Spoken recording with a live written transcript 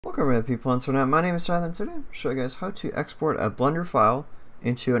Welcome to people on Internet. My name is Tyler, and today I'm going to show you guys how to export a Blender file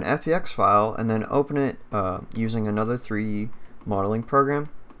into an FBX file and then open it using another 3D modeling program.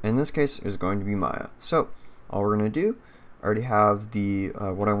 In this case, is going to be Maya. So all we're going to do, I already have the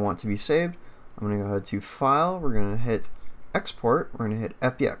what I want to be saved. I'm going to go ahead to File. We're going to hit Export. We're going to hit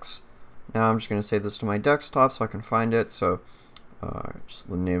FBX. Now I'm just going to save this to my desktop so I can find it. So just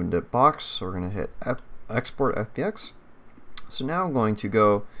named it Box. So we're going to hit Export FBX. So now I'm going to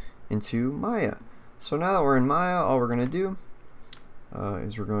go into Maya. So now that we're in Maya, all we're going to do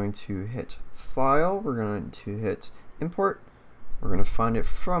is we're going to hit File, we're going to hit Import, we're going to find it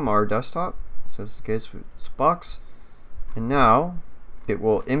from our desktop, so this is the case with this box, and now it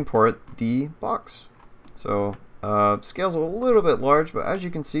will import the box. So scale's a little bit large, but as you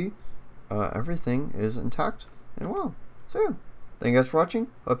can see, everything is intact and well. So yeah, thank you guys for watching,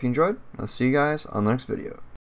 hope you enjoyed, I'll see you guys on the next video.